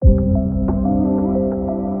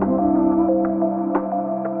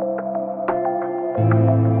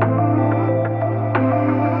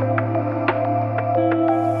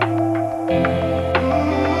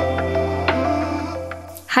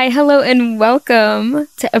Hi, hello, and welcome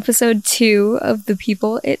to episode 2 of The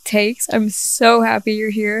People It Takes. I'm so happy you're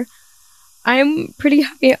here. I'm pretty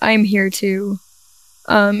happy I'm here too.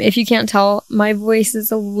 If you can't tell, my voice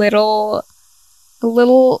is a little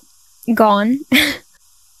gone.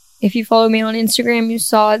 If you follow me on Instagram, you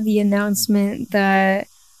saw the announcement that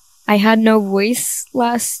I had no voice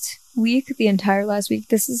last week, the entire last week.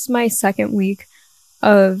 This is my second week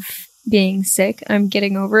of being sick. I'm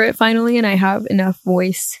getting over it finally, and I have enough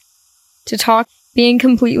voice to talk. Being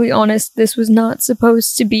completely honest, this was not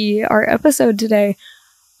supposed to be our episode today.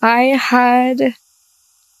 I had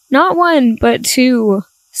not one, but 2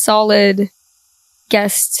 solid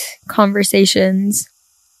guest conversations,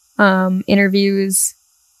 interviews,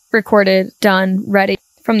 recorded, done, ready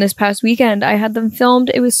from this past weekend. I had them filmed.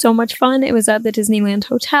 It was so much fun. It was at the Disneyland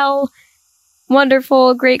Hotel.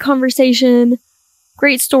 Wonderful, great conversation,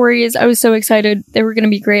 great stories. I was so excited. They were going to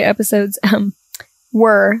be great episodes.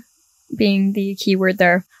 Were being the key word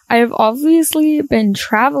there. I have obviously been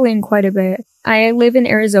traveling quite a bit. I live in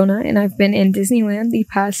Arizona, and I've been in Disneyland the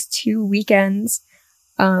past 2 weekends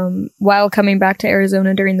while coming back to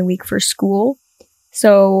Arizona during the week for school.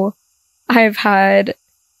 So I've had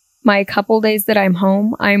my couple days that I'm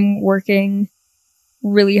home. I'm working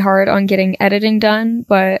really hard on getting editing done,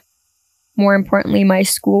 but more importantly, my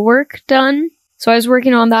schoolwork done. So I was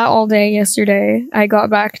working on that all day yesterday. I got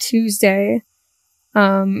back Tuesday,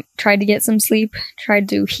 tried to get some sleep, tried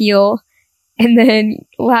to heal. And then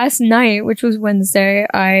last night, which was Wednesday,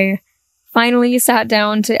 I finally sat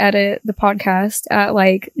down to edit the podcast at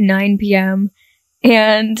like 9 p.m.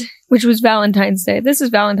 and which was Valentine's Day. This is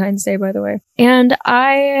Valentine's Day, by the way. And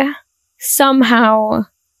I somehow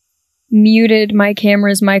muted my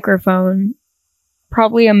camera's microphone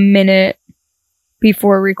probably a minute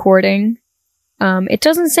before recording. It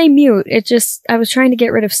doesn't say mute. I was trying to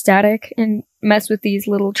get rid of static and mess with these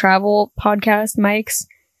little travel podcast mics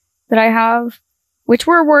that I have, which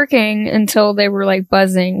were working until they were like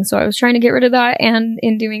buzzing. So I was trying to get rid of that. And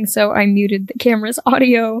in doing so, I muted the camera's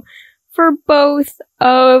audio for both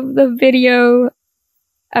of the video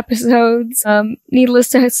episodes. Needless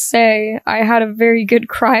to say, I had a very good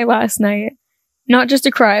cry last night. Not just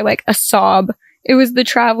a cry, like a sob. It was the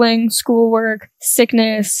traveling, schoolwork,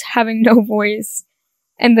 sickness, having no voice,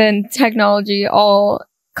 and then technology all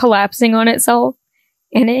collapsing on itself.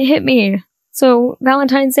 And it hit me. So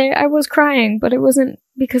Valentine's Day, I was crying, but it wasn't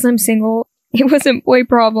because I'm single. It wasn't boy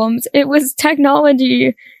problems. It was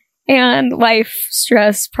technology and life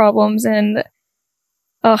stress problems. And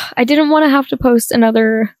I didn't want to have to post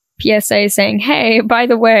another PSA saying, hey, by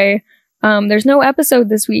the way, there's no episode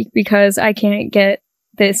this week because I can't get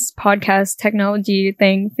this podcast technology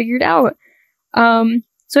thing figured out.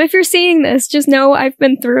 So if you're seeing this, just know I've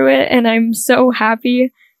been through it, and I'm so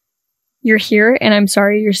happy you're here, and I'm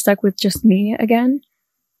sorry you're stuck with just me again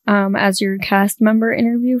as your cast member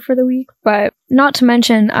interview for the week. But not to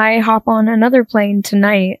mention, I hop on another plane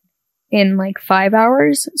tonight in like 5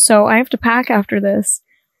 hours, so I have to pack after this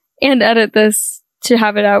and edit this to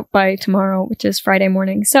have it out by tomorrow, which is Friday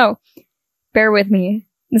morning. So bear with me.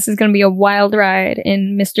 This is going to be a wild ride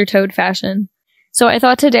in Mr. Toad fashion. So I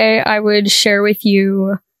thought today I would share with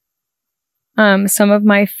you some of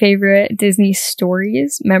my favorite Disney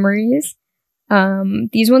stories, memories.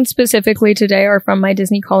 These ones specifically today are from my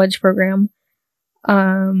Disney college program.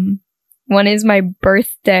 One is my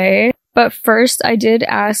birthday. But first, I did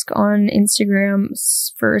ask on Instagram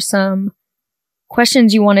for some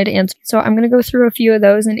questions you wanted to answer. So I'm going to go through a few of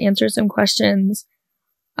those and answer some questions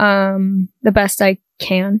the best I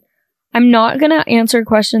can. I'm not going to answer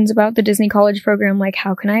questions about the Disney college program, like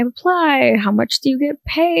how can I apply? How much do you get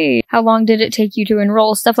paid? How long did it take you to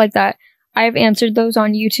enroll? Stuff like that. I've answered those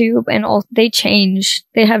on YouTube, and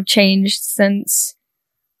they have changed since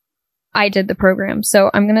I did the program. So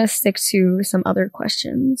I'm going to stick to some other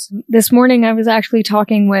questions. This morning, I was actually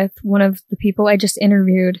talking with one of the people I just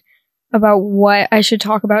interviewed about what I should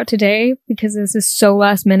talk about today, because this is so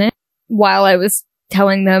last minute, while I was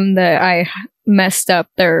telling them that I messed up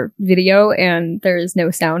their video and there is no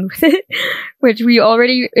sound with it, which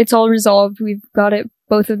it's all resolved. We've got it,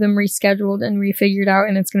 both of them rescheduled and refigured out,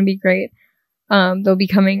 and it's going to be great. They'll be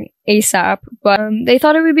coming ASAP, but they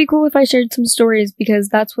thought it would be cool if I shared some stories, because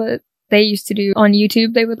that's what they used to do on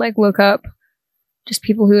YouTube. They would like look up just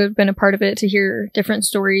people who have been a part of it to hear different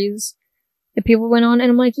stories that people went on. And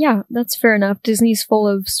I'm like, yeah, that's fair enough. Disney's full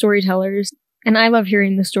of storytellers, and I love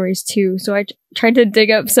hearing the stories too. So I tried to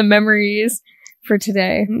dig up some memories for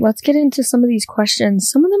today. Let's get into some of these questions.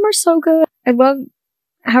 Some of them are so good. I love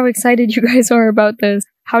how excited you guys are about this.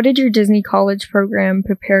 How did your Disney college program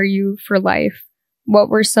prepare you for life? what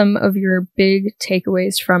were some of your big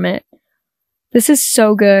takeaways from it? This is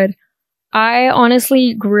so good. I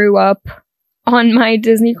honestly grew up on my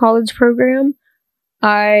Disney college program.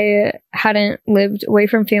 I hadn't lived away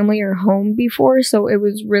from family or home before, so it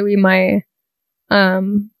was really my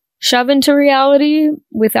shove into reality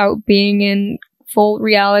without being in full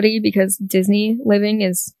reality, because Disney living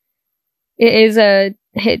is a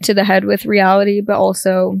hit to the head with reality, but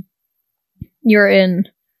also you're in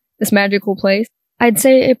this magical place. I'd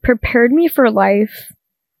say it prepared me for life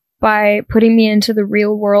by putting me into the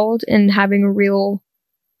real world and having a real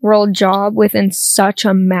world job within such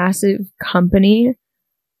a massive company.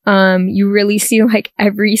 You really see like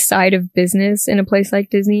every side of business in a place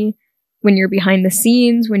like Disney when you're behind the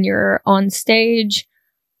scenes, when you're on stage,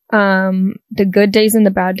 the good days and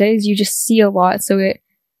the bad days. You just see a lot. So it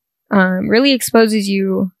really exposes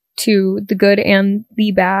you to the good and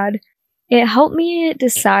the bad. It helped me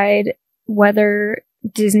decide whether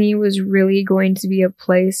Disney was really going to be a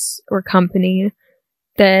place or company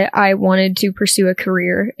that I wanted to pursue a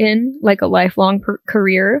career in, like a lifelong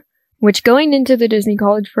career. Which, going into the Disney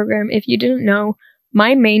college program, if you didn't know,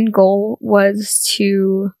 my main goal was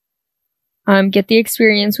to get the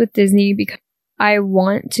experience with Disney, because I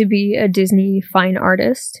want to be a Disney fine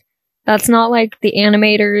artist. That's not like the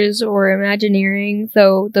animators or Imagineering,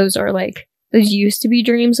 though those used to be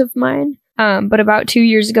dreams of mine. But about 2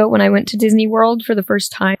 years ago, when I went to Disney World for the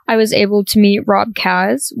first time, I was able to meet Rob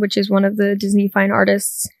Kaz, which is one of the Disney fine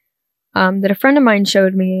artists that a friend of mine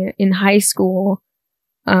showed me in high school,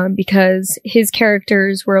 because his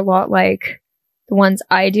characters were a lot like the ones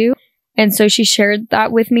I do. And so she shared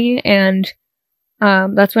that with me, and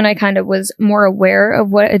that's when I kind of was more aware of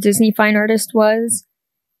what a Disney fine artist was.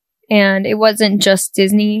 And it wasn't just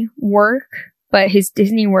Disney work, but his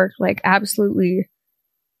Disney work, like, absolutely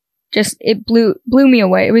just, it blew me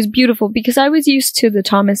away. It was beautiful, because I was used to the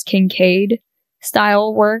Thomas Kinkade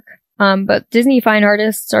style work. But Disney fine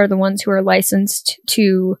artists are the ones who are licensed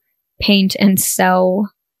to paint and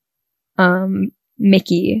sell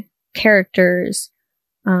Mickey characters,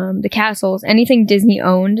 the castles, anything Disney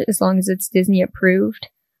owned, as long as it's Disney approved.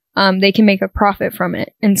 They can make a profit from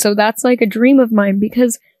it. And so that's like a dream of mine,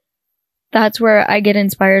 because that's where I get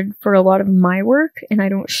inspired for a lot of my work, and I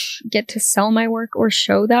don't get to sell my work or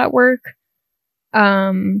show that work. But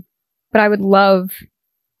I would love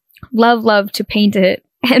to paint it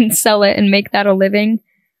and sell it and make that a living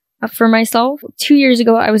for myself. 2 years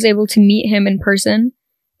ago, I was able to meet him in person.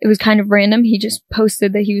 It was kind of random. He just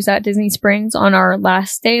posted that he was at Disney Springs on our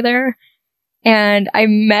last day there. And I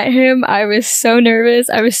met him. I was so nervous.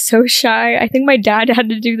 I was so shy. I think my dad had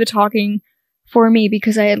to do the talking for me,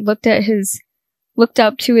 because I had looked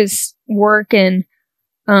up to his work and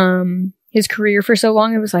his career for so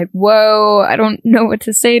long. I was like, whoa, I don't know what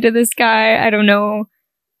to say to this guy. I don't know.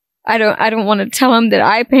 I don't want to tell him that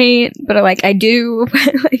I paint, but I do.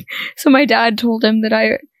 So my dad told him that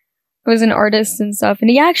I was an artist and stuff, and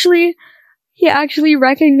he actually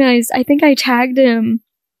recognized. I think I tagged him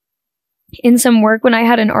in some work when I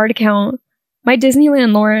had an art account. My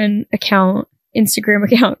Disneyland Lauren account, Instagram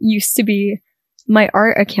account, used to be my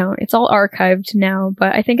art account. It's all archived now,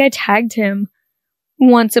 but I think I tagged him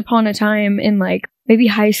once upon a time in maybe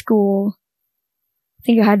high school. I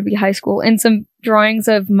think it had to be high school, and some drawings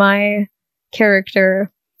of my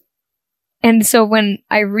character. And so when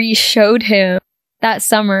I re-showed him that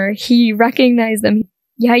summer, he recognized them.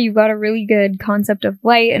 Yeah, you got a really good concept of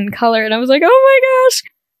light and color. And I was like, oh my gosh.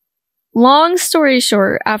 Long story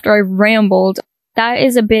short, after I rambled, that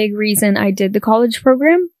is a big reason I did the college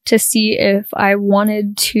program, to see if I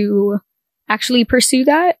wanted to actually pursue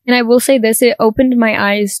that. And I will say this, it opened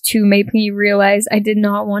my eyes to make me realize I did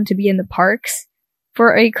not want to be in the parks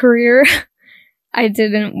for a career.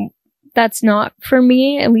 That's not for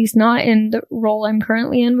me, at least not in the role I'm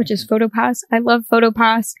currently in, which is PhotoPass. I love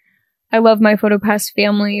PhotoPass. I love my PhotoPass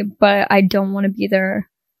family, but I don't want to be there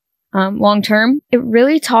long term. It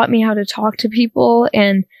really taught me how to talk to people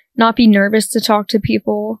and not be nervous to talk to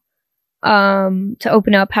people, to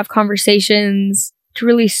open up, have conversations, to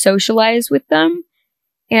really socialize with them,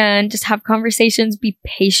 and just have conversations, be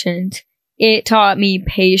patient. It taught me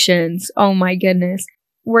patience. Oh my goodness.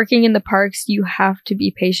 Working in the parks, you have to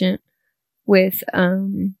be patient with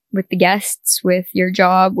the guests, with your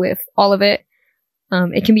job, with all of it.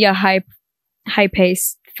 It can be a high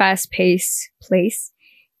pace, fast paced place,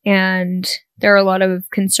 and there are a lot of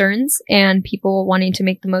concerns and people wanting to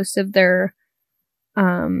make the most of their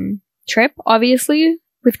trip, obviously,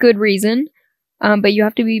 with good reason. But you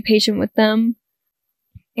have to be patient with them.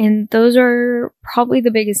 And those are probably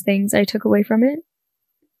the biggest things I took away from it,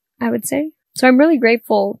 I would say. So I'm really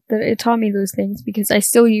grateful that it taught me those things because I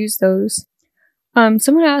still use those.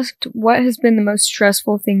 Someone asked what has been the most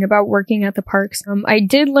stressful thing about working at the parks. I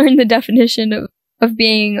did learn the definition of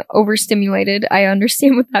being overstimulated. I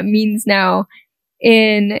understand what that means now.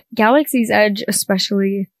 In Galaxy's Edge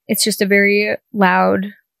especially, it's just a very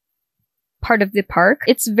loud part of the park.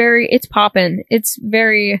 It's poppin'. It's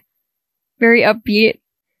very, very upbeat.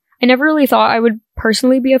 I never really thought I would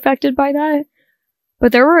personally be affected by that,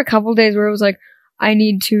 but there were a couple days where it was like, I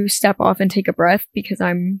need to step off and take a breath because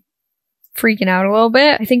I'm freaking out a little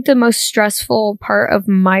bit. I think the most stressful part of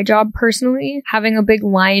my job personally, having a big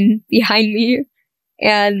line behind me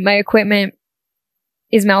and my equipment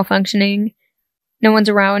is malfunctioning. No one's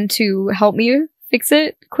around to help me fix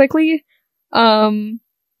it quickly. And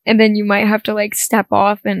then you might have to like step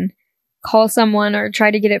off and call someone or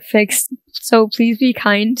try to get it fixed. So please be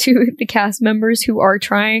kind to the cast members who are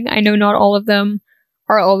trying. I know not all of them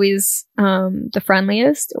are always the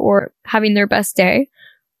friendliest or having their best day,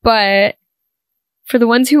 but for the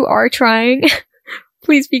ones who are trying,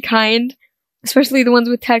 please be kind, especially the ones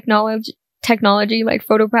with technology like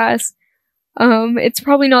PhotoPass. It's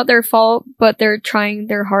probably not their fault, but they're trying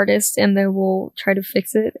their hardest and they will try to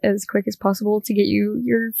fix it as quick as possible to get you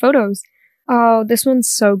your photos. Oh, this one's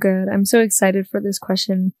so good. I'm so excited for this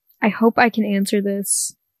question. I hope I can answer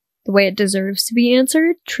this the way it deserves to be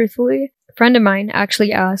answered, truthfully. A friend of mine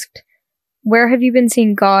actually asked, where have you been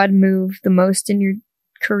seeing God move the most in your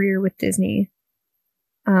career with Disney?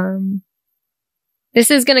 This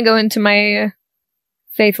is going to go into my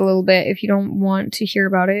faith a little bit. If you don't want to hear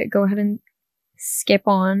about it, go ahead and skip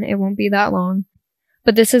on. It won't be that long.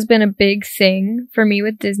 But this has been a big thing for me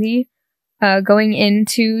with Disney. Going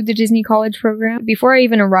into the Disney College program, before I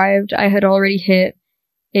even arrived, I had already hit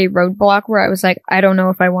a roadblock where I was like, I don't know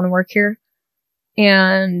if I want to work here.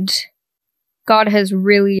 And God he's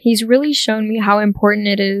really shown me how important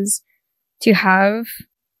it is to have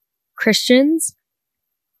Christians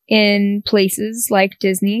in places like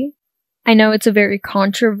Disney. I know it's a very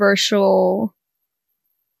controversial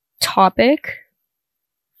topic,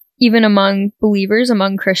 even among believers,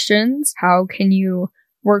 among Christians. How can you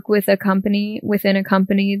work with within a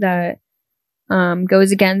company that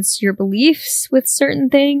goes against your beliefs with certain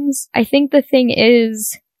things? I think the thing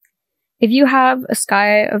is, if you have a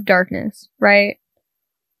sky of darkness, right?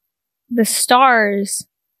 The stars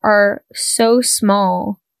are so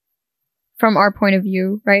small from our point of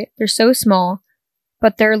view, right? They're so small,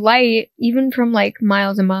 but their light, even from like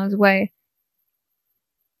miles and miles away,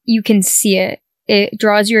 you can see it. It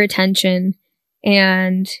draws your attention.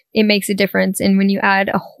 And it makes a difference. And when you add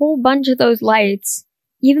a whole bunch of those lights,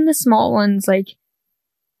 even the small ones, like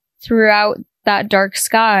throughout that dark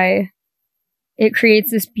sky, it creates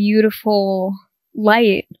this beautiful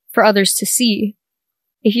light for others to see.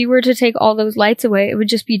 If you were to take all those lights away, it would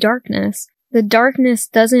just be darkness. The darkness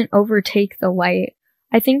doesn't overtake the light.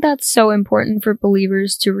 I think that's so important for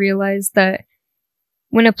believers to realize that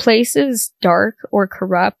when a place is dark or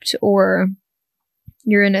corrupt, or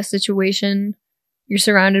you're in a situation, you're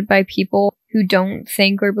surrounded by people who don't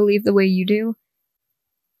think or believe the way you do,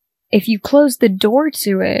 if you close the door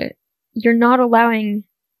to it, you're not allowing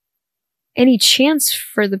any chance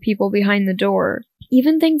for the people behind the door.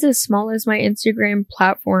 Even things as small as my Instagram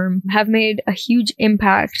platform have made a huge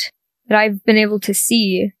impact that I've been able to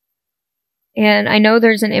see. And I know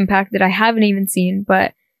there's an impact that I haven't even seen,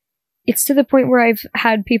 but it's to the point where I've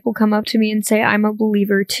had people come up to me and say, I'm a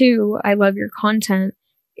believer too. I love your content.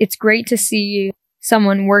 It's great to see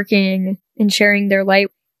someone working and sharing their light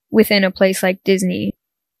within a place like Disney.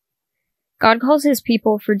 God calls his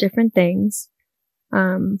people for different things,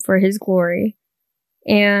 for his glory.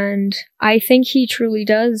 And I think he truly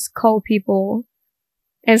does call people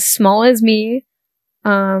as small as me,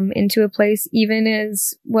 into a place even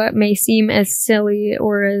as what may seem as silly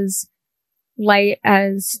or as light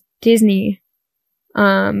as Disney.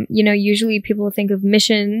 Usually people think of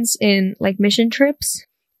missions in like mission trips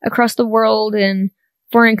across the world and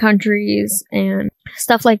foreign countries and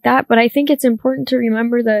stuff like that. But I think it's important to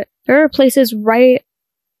remember that there are places right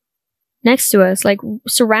next to us, like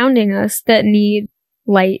surrounding us, that need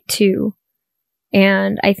light too.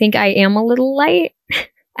 And I think I am a little light.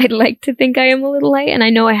 I'd like to think I am a little light, and I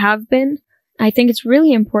know I have been. I think it's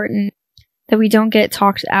really important that we don't get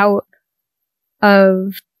talked out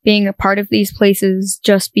of being a part of these places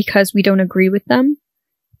just because we don't agree with them.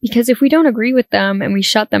 Because if we don't agree with them and we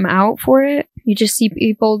shut them out for it, you just see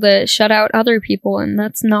people that shut out other people, and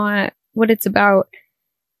that's not what it's about.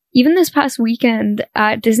 Even this past weekend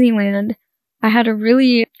at Disneyland, I had a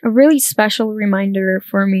really special reminder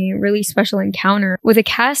for me, really special encounter with a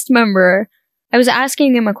cast member I was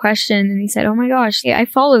asking him a question and he said, "Oh my gosh, I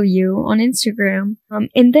follow you on Instagram."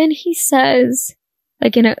 And then he says,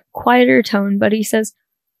 like in a quieter tone, but he says,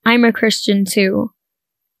 "I'm a Christian too."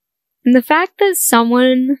 And the fact that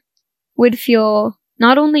someone would feel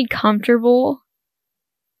not only comfortable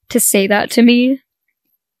to say that to me,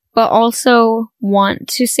 but also want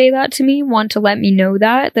to say that to me, want to let me know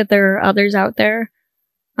that there are others out there.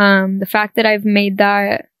 The fact that I've made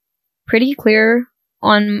that pretty clear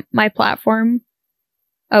on my platform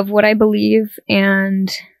of what I believe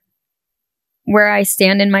and where I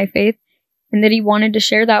stand in my faith, and that he wanted to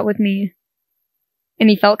share that with me. And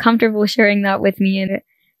he felt comfortable sharing that with me. And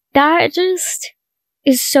that just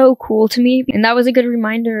is so cool to me. And that was a good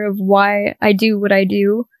reminder of why I do what I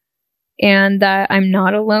do, and that I'm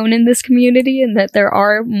not alone in this community, and that there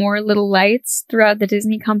are more little lights throughout the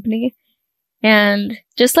Disney Company. And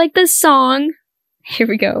just like this song, here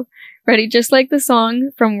we go. Ready? Just like the song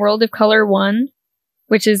from World of Color 1,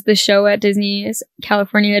 which is the show at Disney's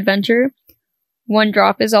California Adventure. One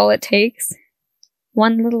drop is all it takes.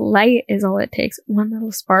 One little light is all it takes. One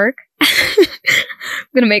little spark. I'm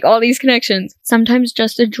gonna make all these connections. Sometimes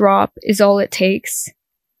just a drop is all it takes.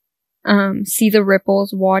 See the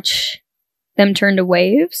ripples, watch them turn to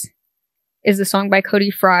waves is the song by Cody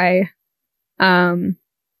Fry.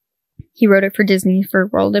 He wrote it for Disney for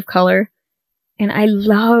World of Color. And I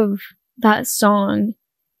love that song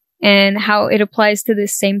and how it applies to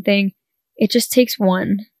this same thing. It just takes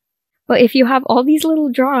one. But if you have all these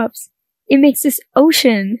little drops, it makes this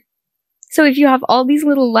ocean. So if you have all these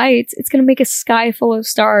little lights, it's going to make a sky full of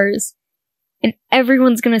stars. And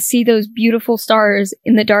everyone's going to see those beautiful stars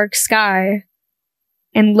in the dark sky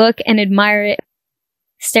and look and admire it,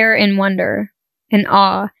 stare in wonder and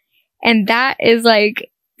awe. And that is like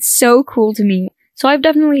so cool to me. So I've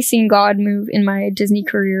definitely seen God move in my Disney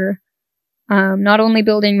career, not only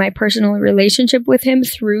building my personal relationship with him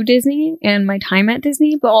through Disney and my time at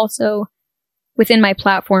Disney, but also within my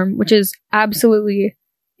platform, which is absolutely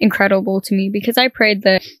incredible to me, because I prayed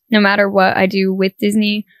that no matter what I do with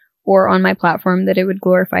Disney or on my platform, that it would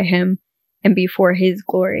glorify him and be for his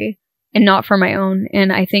glory and not for my own.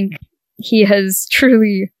 And I think he has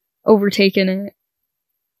truly overtaken it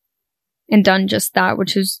and done just that,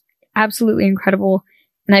 which is absolutely incredible.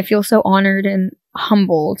 And I feel so honored and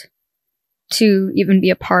humbled to even be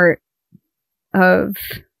a part of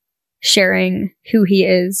sharing who he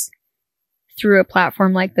is through a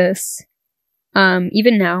platform like this,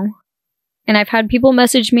 even now. And I've had people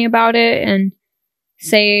message me about it and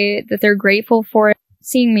say that they're grateful for it.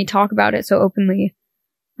 Seeing me talk about it so openly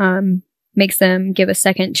makes them give a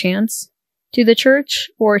second chance to the church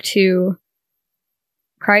or to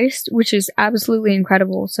Christ, which is absolutely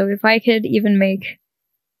incredible. So if I could even make,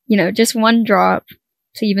 just one drop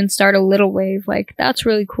to even start a little wave, like, that's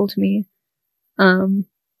really cool to me.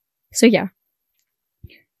 So yeah,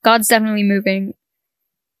 God's definitely moving,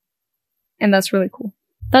 and that's really cool.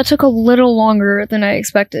 That took a little longer than I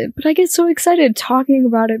expected, but I get so excited talking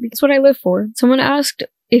about it because it's what I live for. Someone asked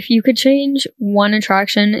if you could change one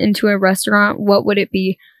attraction into a restaurant, what would it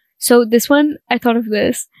be? So this one, I thought of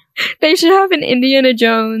this. They should have an Indiana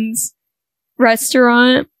Jones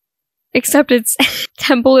restaurant, except it's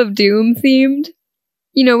Temple of Doom themed.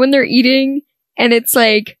 When they're eating and it's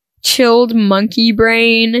like chilled monkey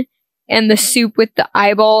brain and the soup with the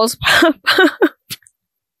eyeballs pop up.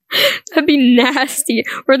 That'd be nasty.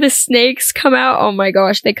 Where the snakes come out. Oh my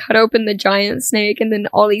gosh, they cut open the giant snake and then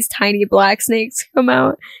all these tiny black snakes come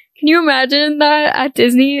out. Can you imagine that at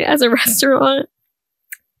Disney as a restaurant?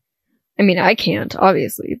 I mean, I can't,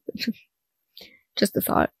 obviously. Just a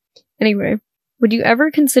thought. Anyway, would you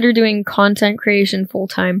ever consider doing content creation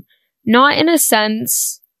full-time? Not in a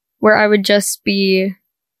sense where I would just be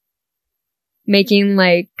making,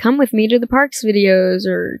 like, come with me to the parks videos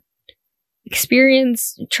or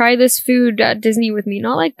try this food at Disney with me.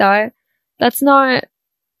 Not like that. That's not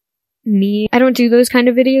me. I don't do those kind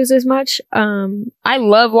of videos as much. I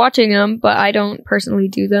love watching them, but I don't personally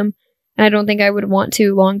do them. And I don't think I would want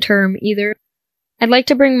to long term either. I'd like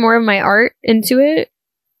to bring more of my art into it.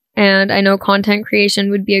 And I know content creation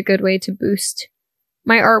would be a good way to boost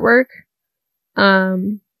my artwork.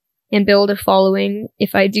 And build a following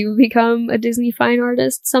if I do become a Disney fine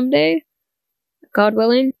artist someday. God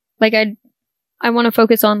willing. Like, I want to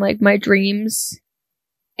focus on, like, my dreams.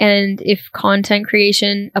 And if content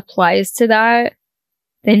creation applies to that,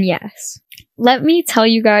 then yes. Let me tell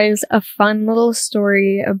you guys a fun little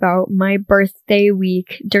story about my birthday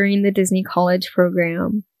week during the Disney College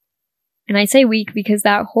program. And I say week because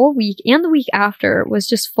that whole week and the week after was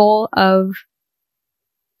just full of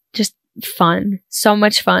just fun. So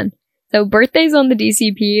much fun. So birthdays on the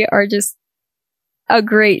DCP are just a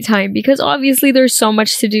great time because obviously there's so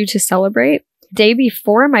much to do to celebrate. Day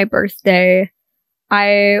before my birthday,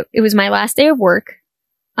 it was my last day of work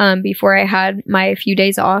before I had my few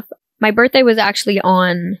days off. My birthday was actually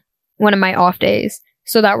on one of my off days,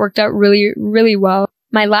 so that worked out really, really well.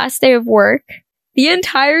 My last day of work, the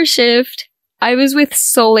entire shift, I was with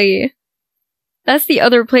Sully. That's the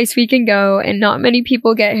other place we can go, and not many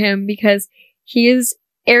people get him because he is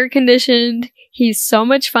air conditioned. He's so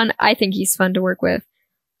much fun. I think he's fun to work with.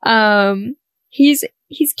 He's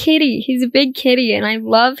kitty. He's a big kitty, and I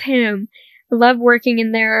love him. I love working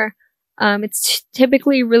in there. It's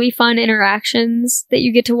typically really fun interactions that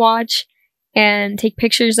you get to watch and take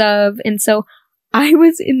pictures of. And so I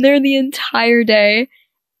was in there the entire day.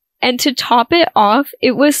 And to top it off,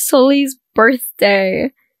 it was Sully's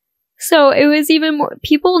birthday. So it was even more,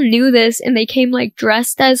 people knew this and they came like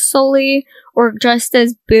dressed as Sully or dressed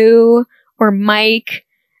as Boo or Mike.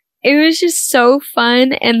 It was just so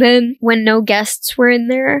fun. And then when no guests were in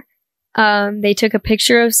there, they took a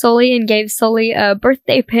picture of Sully and gave Sully a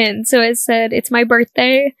birthday pin. So it said, "It's my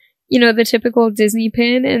birthday," you know, the typical Disney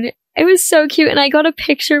pin. And it was so cute. And I got a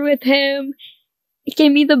picture with him. He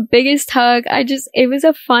gave me the biggest hug. It was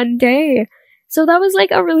a fun day. So that was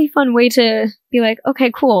like a really fun way to be like,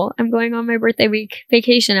 okay, cool. I'm going on my birthday week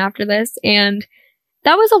vacation after this. And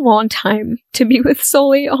that was a long time to be with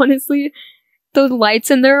Sully, honestly. Those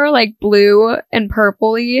lights in there are like blue and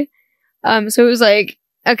purpley. So it was like,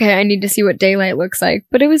 okay, I need to see what daylight looks like.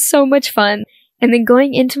 But it was so much fun. And then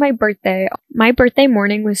going into my birthday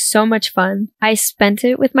morning was so much fun. I spent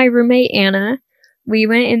it with my roommate, Anna. We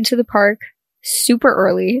went into the park super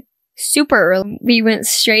early. We went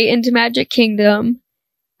straight into Magic Kingdom.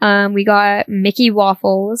 We got Mickey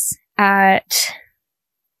waffles at,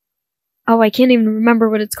 I can't even remember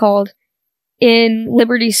what it's called, in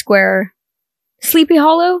Liberty Square. Sleepy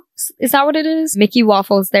Hollow? Is that what it is? Mickey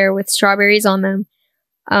waffles there with strawberries on them.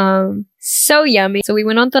 So yummy. So we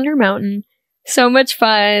went on Thunder Mountain. So much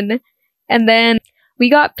fun. And then we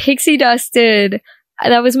got pixie dusted.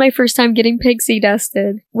 That was my first time getting pixie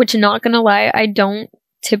dusted, which, not gonna lie, I don't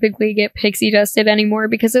typically get pixie dusted anymore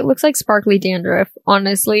because it looks like sparkly dandruff.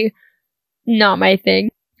 Honestly, not my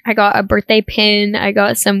thing. I got a birthday pin. I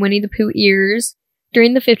got some Winnie the Pooh ears.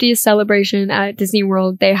 During the 50th celebration at Disney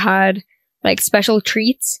World, they had like special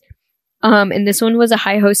treats. And this one was a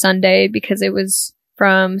hi-ho sundae because it was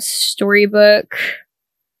from Storybook.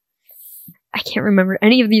 I can't remember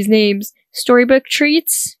any of these names. Storybook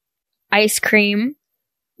treats, ice cream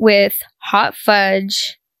with hot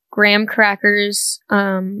fudge, graham crackers,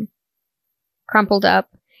 crumpled up,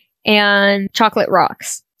 and chocolate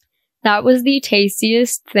rocks. That was the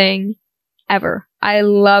tastiest thing ever. I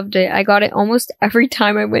loved it. I got it almost every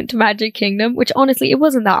time I went to Magic Kingdom, which honestly, it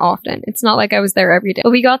wasn't that often. It's not like I was there every day.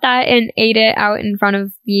 But we got that and ate it out in front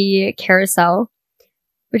of the carousel,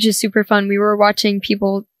 which is super fun. We were watching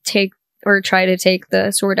people try to take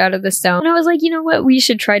the sword out of the stone. And I was like, you know what? We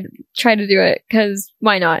should try to do it, because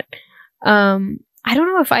why not? I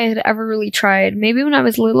don't know if I had ever really tried. Maybe when I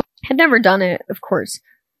was little. Had never done it, of course.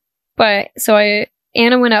 But so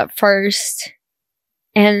Anna went up first,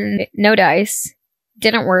 and no dice.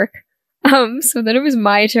 Didn't work. So then it was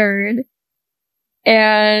my turn,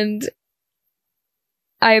 and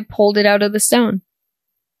I pulled it out of the stone.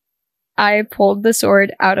 I pulled the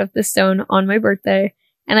sword out of the stone on my birthday,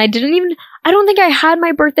 and I don't think I had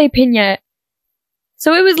my birthday pin yet.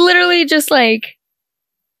 So it was literally just like,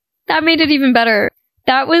 that made it even better.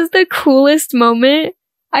 That was the coolest moment.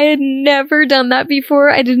 I had never done that before.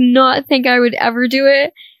 I did not think I would ever do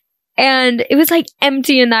it. And it was like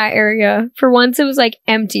empty in that area. For once, it was like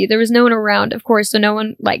empty. There was no one around, of course, so no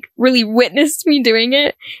one like really witnessed me doing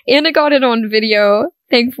it. Anna got it on video,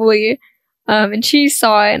 thankfully. And she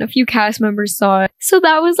saw it, and a few cast members saw it. So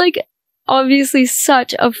that was like obviously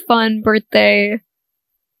such a fun birthday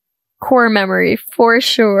core memory for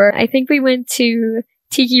sure. I think we went to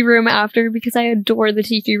Tiki Room after because I adore the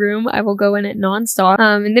Tiki Room. I will go in it nonstop.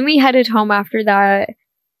 And then we headed home after that.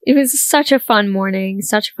 It was such a fun morning.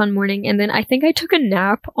 And then I think I took a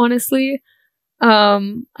nap, honestly.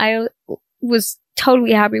 I was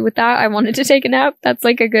totally happy with that. I wanted to take a nap. That's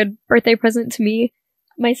like a good birthday present to me.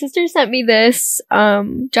 My sister sent me this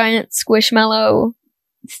giant Squishmallow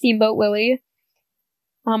Steamboat Willie.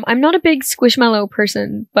 I'm not a big Squishmallow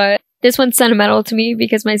person, but this one's sentimental to me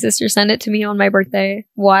because my sister sent it to me on my birthday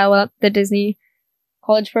while at the Disney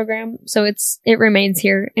college program. So it remains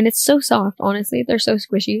here, and it's so soft, honestly. They're so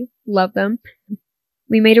squishy. Love them.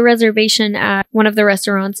 We made a reservation at one of the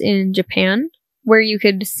restaurants in Japan where you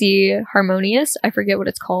could see Harmonious. I forget what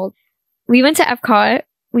it's called. We went to Epcot.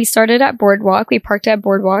 We started at Boardwalk. We parked at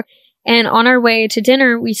Boardwalk, And on our way to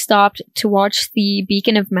dinner, we stopped to watch the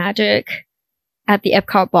Beacon of Magic at the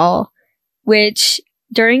Epcot Ball, which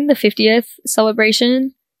during the 50th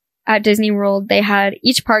celebration at Disney World,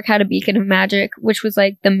 each park had a Beacon of Magic, which was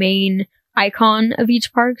like the main icon of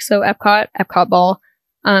each park. So Epcot Ball.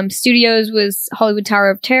 Studios was Hollywood Tower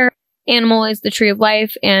of Terror. Animal is the Tree of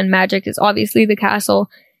Life, and Magic is obviously the castle.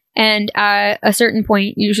 And at a certain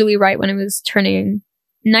point, usually right when it was turning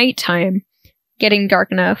nighttime, getting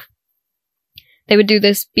dark enough, they would do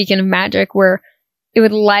this Beacon of Magic where it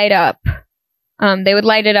would light up. They would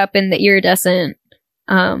light it up in the iridescent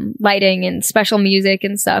lighting and special music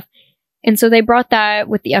and stuff. And so they brought that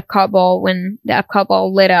with the Epcot Ball when the Epcot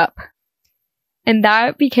Ball lit up. And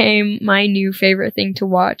that became my new favorite thing to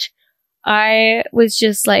watch. I was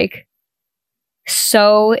just like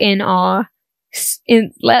so in awe.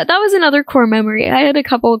 That was another core memory. I had a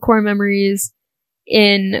couple of core memories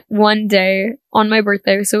in one day on my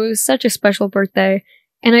birthday. So it was such a special birthday.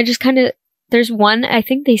 And I just there's one, I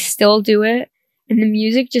think they still do it. And the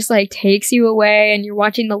music just like takes you away and you're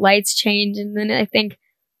watching the lights change. And then I think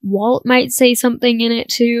Walt might say something in it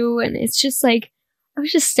too. And it's just like, I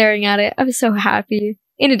was just staring at it. I was so happy.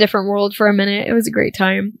 In a different world for a minute. It was a great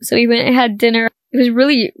time. So we went and had dinner. It was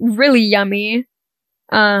really, really yummy.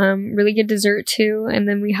 Really good dessert too. And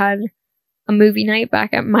then we had a movie night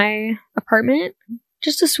back at my apartment.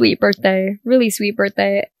 Just a sweet birthday. Really sweet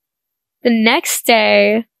birthday. The next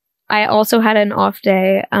day, I also had an off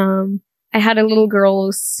day. I had a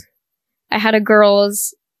girls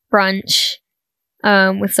brunch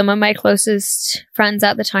with some of my closest friends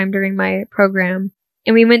at the time during my program.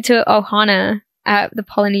 And we went to Ohana at the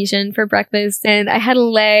Polynesian for breakfast, and I had a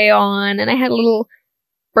lei on, and I had a little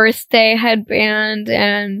birthday headband,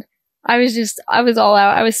 and I was all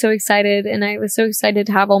out. I was so excited, and I was so excited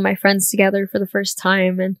to have all my friends together for the first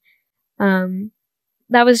time, and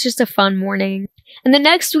that was just a fun morning. And the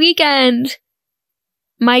next weekend,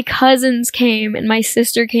 my cousins came, and my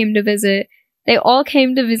sister came to visit. They all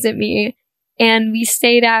came to visit me, and we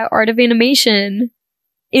stayed at Art of Animation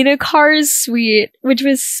in a Cars suite, which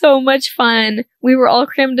was so much fun. We were all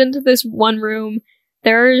crammed into this one room.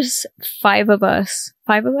 There's 5 of us.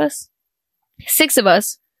 5 of us? 6 of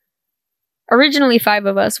us. Originally 5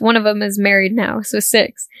 of us. One of them is married now, so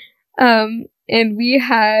 6. And we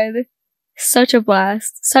had such a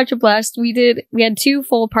blast. Such a blast. We had 2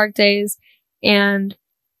 full park days, and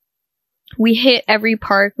we hit every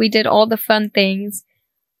park. We did all the fun things.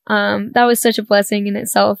 That was such a blessing in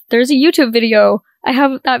itself. There's a YouTube video. I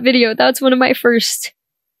have that video. That's one of my first,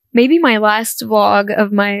 maybe my last vlog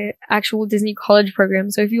of my actual Disney college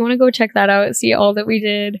program. So if you want to go check that out, see all that we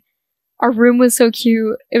did. Our room was so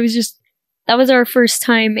cute. That was our first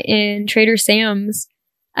time in Trader Sam's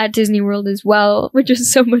at Disney World as well, which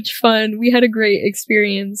was so much fun. We had a great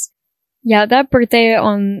experience. Yeah, that birthday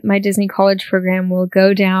on my Disney college program will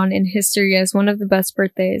go down in history as one of the best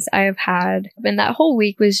birthdays I have had. And that whole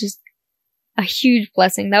week was just a huge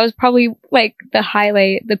blessing. That was probably like the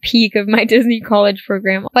highlight, the peak of my Disney college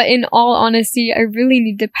program. But in all honesty, I really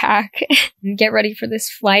need to pack and get ready for this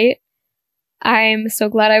flight. I'm so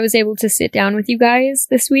glad I was able to sit down with you guys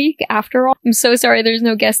this week after all. I'm so sorry there's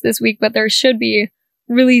no guest this week, but there should be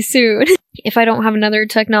really soon if I don't have another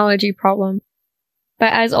technology problem.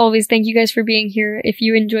 But as always, thank you guys for being here. If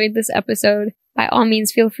you enjoyed this episode, by all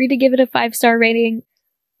means, feel free to give it a 5-star rating.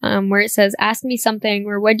 Where it says, ask me something,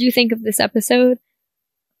 or what do you think of this episode?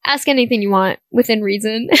 Ask anything you want, within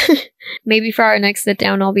reason. Maybe for our next sit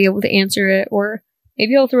down, I'll be able to answer it, or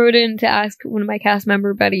maybe I'll throw it in to ask one of my cast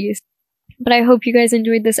member buddies. But I hope you guys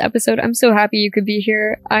enjoyed this episode. I'm so happy you could be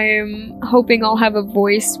here. I'm hoping I'll have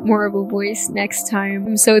more of a voice next time.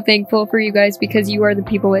 I'm so thankful for you guys because you are the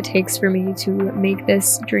people it takes for me to make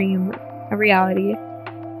this dream a reality.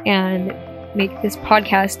 And make this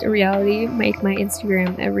podcast a reality, make my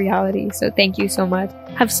Instagram a reality. So thank you so much.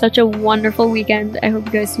 Have such a wonderful weekend. I hope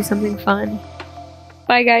you guys do something fun.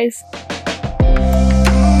 Bye, guys.